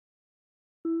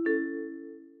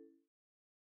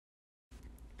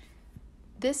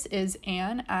This is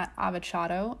Anne at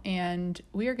Avocado, and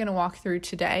we are going to walk through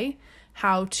today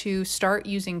how to start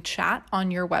using chat on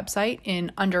your website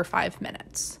in under 5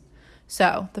 minutes.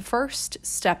 So the first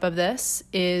step of this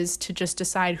is to just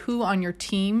decide who on your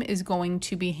team is going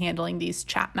to be handling these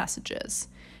chat messages.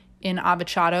 In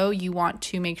Avocado, you want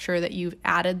to make sure that you've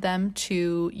added them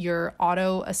to your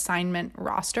auto assignment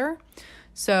roster.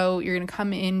 So you're going to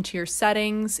come into your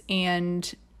settings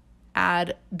and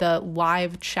add the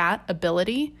live chat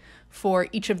ability for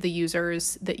each of the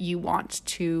users that you want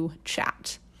to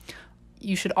chat.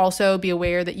 You should also be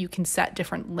aware that you can set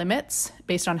different limits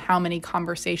based on how many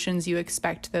conversations you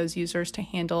expect those users to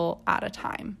handle at a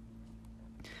time.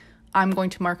 I'm going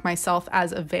to mark myself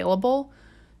as available,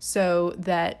 so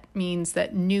that means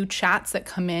that new chats that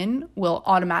come in will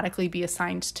automatically be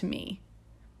assigned to me.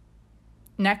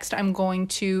 Next, I'm going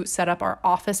to set up our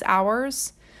office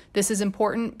hours. This is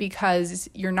important because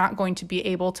you're not going to be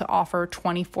able to offer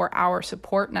 24-hour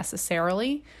support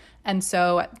necessarily. And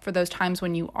so for those times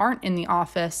when you aren't in the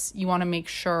office, you want to make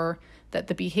sure that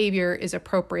the behavior is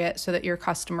appropriate so that your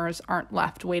customers aren't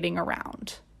left waiting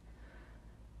around.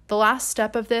 The last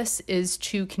step of this is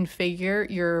to configure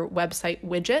your website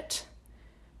widget.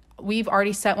 We've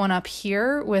already set one up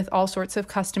here with all sorts of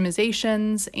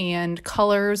customizations and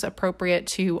colors appropriate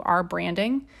to our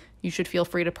branding. You should feel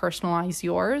free to personalize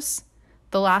yours.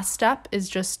 The last step is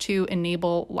just to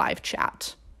enable live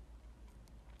chat.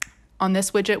 On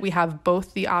this widget, we have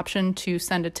both the option to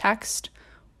send a text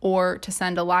or to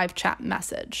send a live chat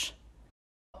message.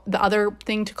 The other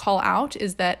thing to call out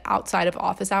is that outside of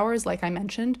office hours, like I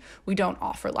mentioned, we don't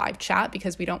offer live chat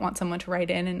because we don't want someone to write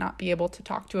in and not be able to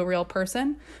talk to a real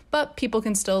person, but people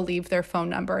can still leave their phone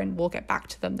number and we'll get back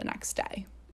to them the next day.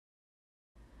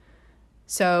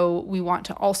 So we want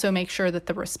to also make sure that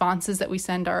the responses that we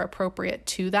send are appropriate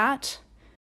to that.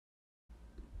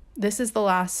 This is the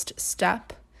last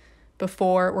step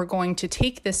before we're going to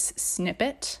take this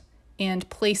snippet and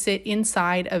place it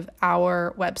inside of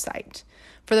our website.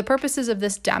 For the purposes of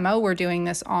this demo, we're doing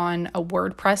this on a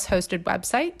WordPress hosted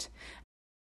website.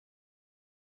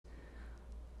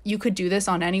 You could do this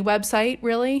on any website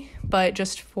really, but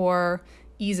just for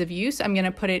ease of use, I'm going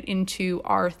to put it into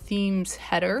our themes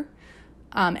header.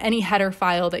 Any header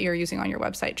file that you're using on your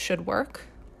website should work.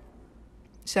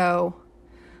 So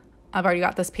I've already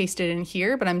got this pasted in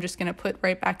here, but I'm just going to put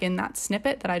right back in that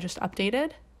snippet that I just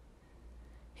updated.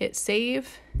 Hit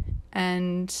save,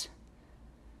 and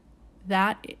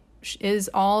that is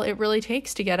all it really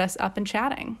takes to get us up and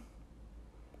chatting.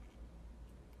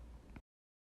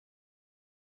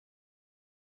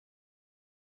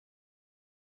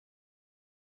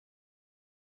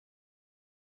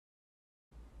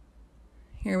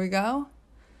 Here we go.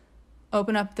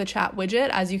 Open up the chat widget.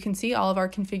 As you can see, all of our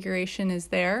configuration is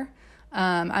there.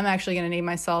 I'm actually going to name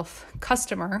myself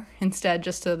customer instead,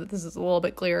 just so that this is a little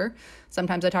bit clearer.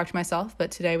 Sometimes I talk to myself,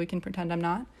 but today we can pretend I'm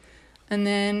not. And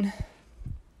then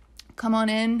come on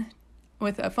in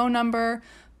with a phone number,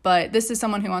 but this is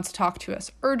someone who wants to talk to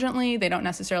us urgently. They don't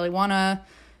necessarily want to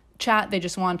chat. They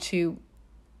just want to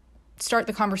start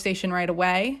the conversation right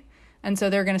away. And so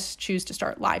they're going to choose to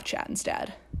start live chat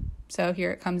instead. So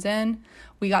here it comes in.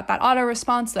 We got that auto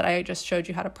response that I just showed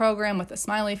you how to program with a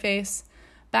smiley face.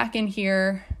 Back in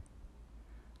here,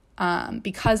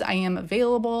 because I am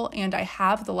available and I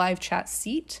have the live chat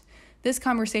seat, this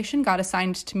conversation got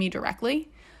assigned to me directly.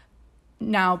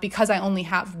 Now, because I only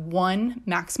have one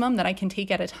maximum that I can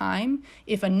take at a time,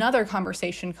 if another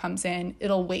conversation comes in,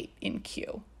 it'll wait in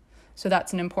queue. So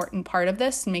that's an important part of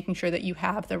this, making sure that you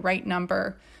have the right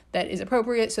number that is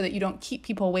appropriate so that you don't keep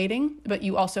people waiting, but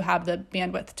you also have the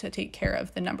bandwidth to take care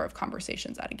of the number of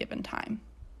conversations at a given time.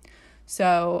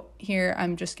 So here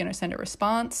I'm just going to send a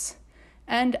response.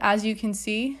 And as you can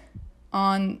see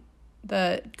on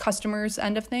the customer's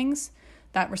end of things,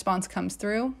 that response comes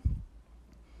through.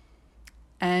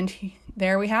 And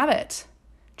there we have it.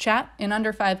 Chat in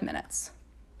under 5 minutes.